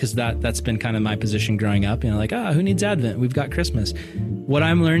know, because that's been kind of my position growing up, you know, like, who needs Advent? We've got Christmas. What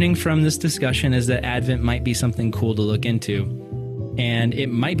I'm learning from this discussion is that Advent might be something cool to look into, and it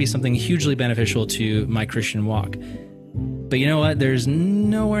might be something hugely beneficial to my Christian walk. But you know what? There's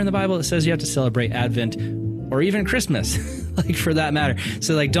nowhere in the Bible that says you have to celebrate Advent or even Christmas, like for that matter.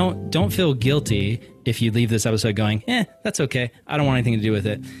 So like, don't feel guilty if you leave this episode going, that's okay. I don't want anything to do with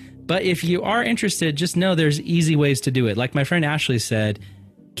it. But if you are interested, just know there's easy ways to do it. Like my friend Ashley said,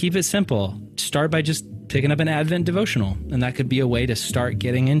 keep it simple. Start by just picking up an Advent devotional, and that could be a way to start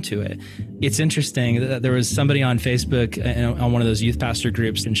getting into it. It's interesting that there was somebody on Facebook on one of those youth pastor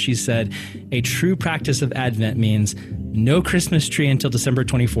groups, and she said, a true practice of Advent means no Christmas tree until December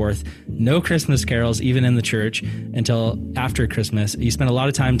 24th, no Christmas carols, even in the church, until after Christmas. You spend a lot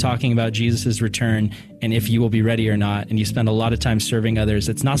of time talking about Jesus' return and if you will be ready or not, and you spend a lot of time serving others.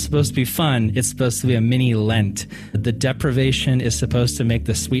 It's not supposed to be fun. It's supposed to be a mini Lent. The deprivation is supposed to make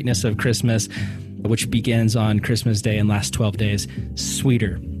the sweetness of Christmas, which begins on Christmas Day and lasts 12 days,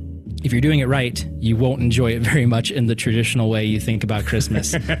 sweeter. If you're doing it right, you won't enjoy it very much in the traditional way you think about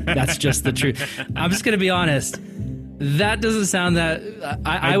Christmas. That's just the truth. I'm just going to be honest. That doesn't sound that...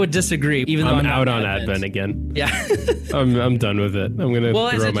 I would disagree, even though I'm out on Advent again. Yeah. I'm done with it. I'm going to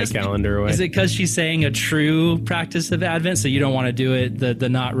throw my calendar away. Is it because she's saying a true practice of Advent, so you don't want to do it the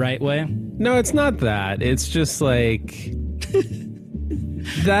not right way? No, it's not that. It's just like...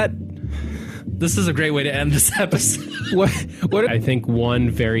 that... This is a great way to end this episode. What I think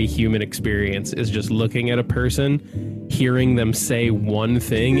one very human experience is just looking at a person, hearing them say one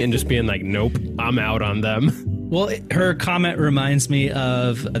thing, and just being like, nope, I'm out on them. Well, her comment reminds me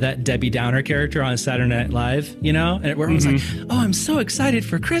of that Debbie Downer character on Saturday Night Live, you know, and where it was like, oh, I'm so excited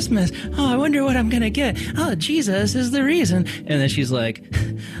for Christmas. Oh, I wonder what I'm going to get. Oh, Jesus is the reason. And then she's like,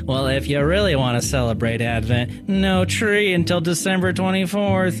 well, if you really want to celebrate Advent, no tree until December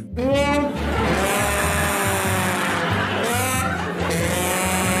 24th.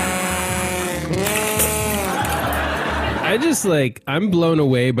 I'm blown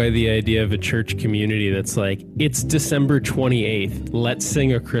away by the idea of a church community that's like, it's December 28th. Let's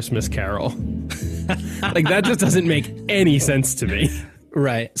sing a Christmas carol. Like, that just doesn't make any sense to me.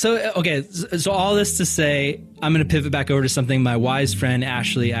 Right. So, okay. So all this to say, I'm going to pivot back over to something my wise friend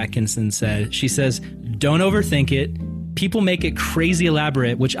Ashley Atkinson said. She says, don't overthink it. People make it crazy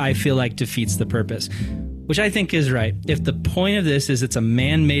elaborate, which I feel like defeats the purpose, which I think is right. If the point of this is it's a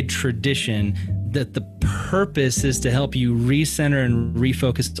man-made tradition, that the purpose is to help you recenter and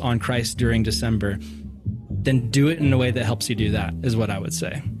refocus on Christ during December, then do it in a way that helps you do that, is what I would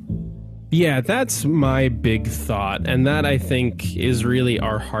say. Yeah, that's my big thought. And that, I think, is really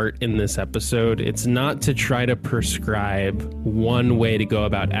our heart in this episode. It's not to try to prescribe one way to go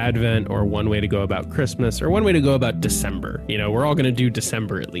about Advent or one way to go about Christmas or one way to go about December. You know, we're all going to do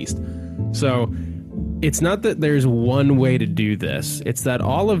December at least. So it's not that there's one way to do this. It's that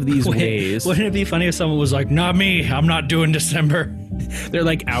all of these ways... Wouldn't it be funny if someone was like, not me, I'm not doing December? They're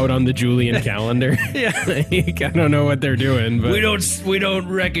like out on the Julian calendar. Yeah. Like, I don't know what they're doing, but... We don't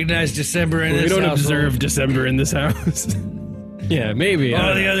recognize December in this house. We don't observe December in this house. Yeah, maybe.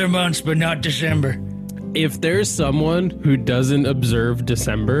 All the other months, but not December. If there's someone who doesn't observe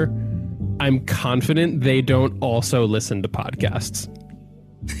December, I'm confident they don't also listen to podcasts.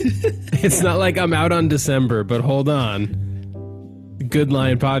 It's not like I'm out on December, but hold on. Good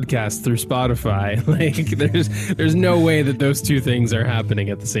Lion podcast through Spotify. Like, there's no way that those two things are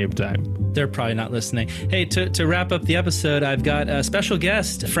happening at the same time. They're probably not listening. Hey, to wrap up the episode, I've got a special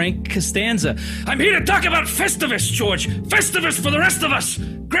guest, Frank Costanza. I'm here to talk about Festivus, George. Festivus for the rest of us.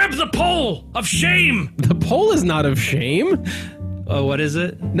 Grab the pole of shame. The pole is not of shame. Oh, what is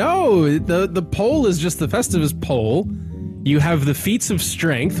it? No, the pole is just the Festivus pole. You have the feats of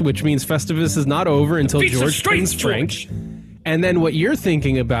strength, which means Festivus is not over until George pins Frank. And then what you're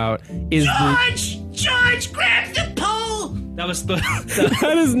thinking about is George, grab the pole. That was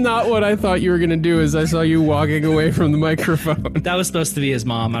that is not what I thought you were going to do. As I saw you walking away from the microphone. That was supposed to be his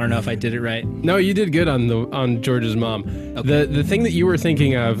mom. I don't know if I did it right. No, you did good on George's mom. Okay. The thing that you were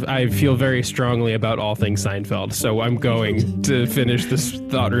thinking of, I feel very strongly about all things Seinfeld. So I'm going to finish this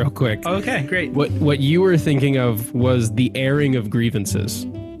thought real quick. Okay, great. What you were thinking of was the airing of grievances.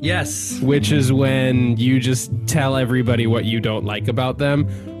 Yes. Which is when you just tell everybody what you don't like about them,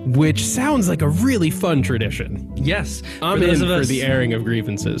 which sounds like a really fun tradition. Yes. I'm in for the airing of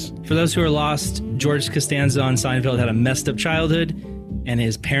grievances. For those who are lost, George Costanza on Seinfeld had a messed up childhood, and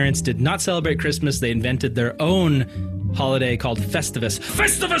his parents did not celebrate Christmas. They invented their own holiday called Festivus.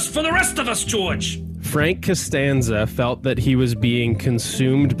 Festivus for the rest of us, George! Frank Costanza felt that he was being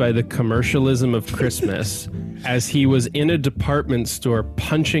consumed by the commercialism of Christmas as he was in a department store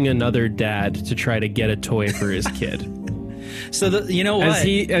punching another dad to try to get a toy for his kid. So, you know what?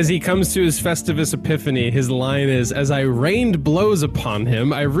 As he comes to his Festivus epiphany, his line is, as I rained blows upon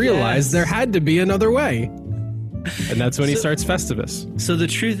him, I realized there had to be another way. And that's when he starts Festivus. So the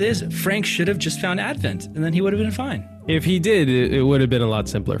truth is, Frank should have just found Advent, and then he would have been fine. If he did, it would have been a lot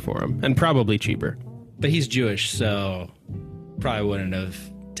simpler for him, and probably cheaper. But he's Jewish, so probably wouldn't have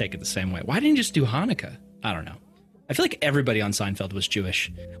taken it the same way. Why didn't he just do Hanukkah? I don't know. I feel like everybody on Seinfeld was Jewish.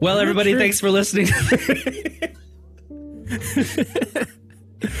 Well, everybody, thanks for listening.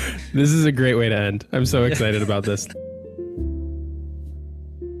 This is a great way to end. I'm so excited about this.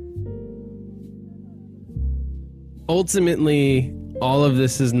 Ultimately, all of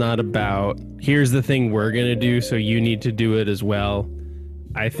this is not about, here's the thing we're going to do, so you need to do it as well.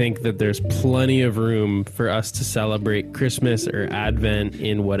 I think that there's plenty of room for us to celebrate Christmas or Advent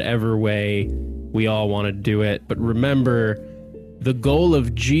in whatever way we all want to do it. But remember, the goal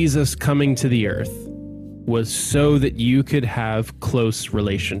of Jesus coming to the earth was so that you could have close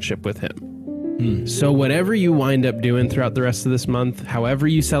relationship with him. So whatever you wind up doing throughout the rest of this month, however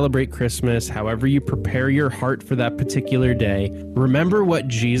you celebrate Christmas, however you prepare your heart for that particular day, remember what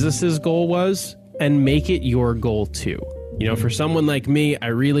Jesus's goal was and make it your goal too. You know, for someone like me, I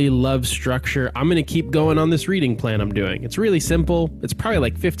really love structure. I'm going to keep going on this reading plan I'm doing. It's really simple. It's probably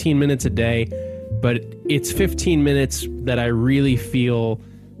like 15 minutes a day, but it's 15 minutes that I really feel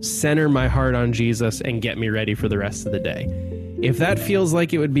center my heart on Jesus and get me ready for the rest of the day. If that feels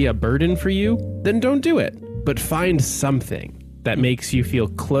like it would be a burden for you, then don't do it. But find something that makes you feel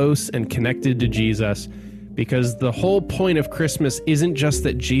close and connected to Jesus, because the whole point of Christmas isn't just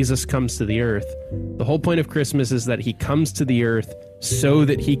that Jesus comes to the earth. The whole point of Christmas is that he comes to the earth so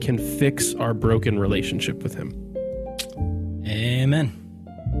that he can fix our broken relationship with him.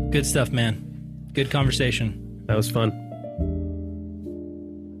 Amen. Good stuff, man. Good conversation. That was fun.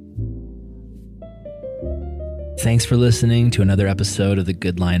 Thanks for listening to another episode of the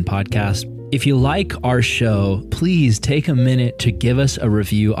Good Lion Podcast. If you like our show, please take a minute to give us a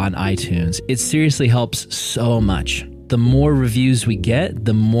review on iTunes. It seriously helps so much. The more reviews we get,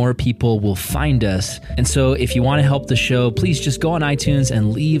 the more people will find us. And so if you want to help the show, please just go on iTunes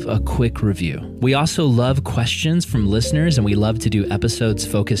and leave a quick review. We also love questions from listeners, and we love to do episodes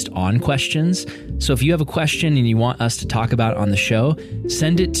focused on questions. So if you have a question and you want us to talk about it on the show,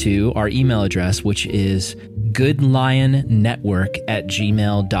 send it to our email address, which is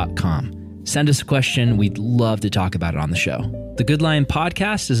goodlionnetwork@gmail.com. Send us a question. We'd love to talk about it on the show. The Good Lion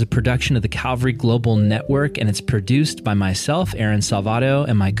Podcast is a production of the Calvary Global Network, and it's produced by myself, Aaron Salvato,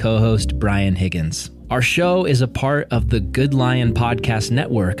 and my co-host, Brian Higgins. Our show is a part of the Good Lion Podcast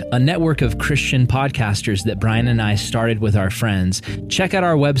Network, a network of Christian podcasters that Brian and I started with our friends. Check out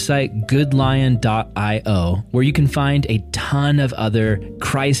our website, goodlion.io, where you can find a ton of other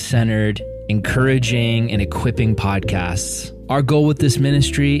Christ-centered, encouraging, and equipping podcasts. Our goal with this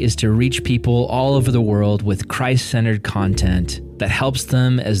ministry is to reach people all over the world with Christ-centered content that helps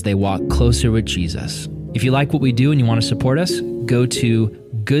them as they walk closer with Jesus. If you like what we do and you want to support us, go to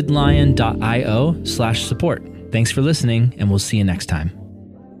goodlion.io/support. Thanks for listening, and we'll see you next time.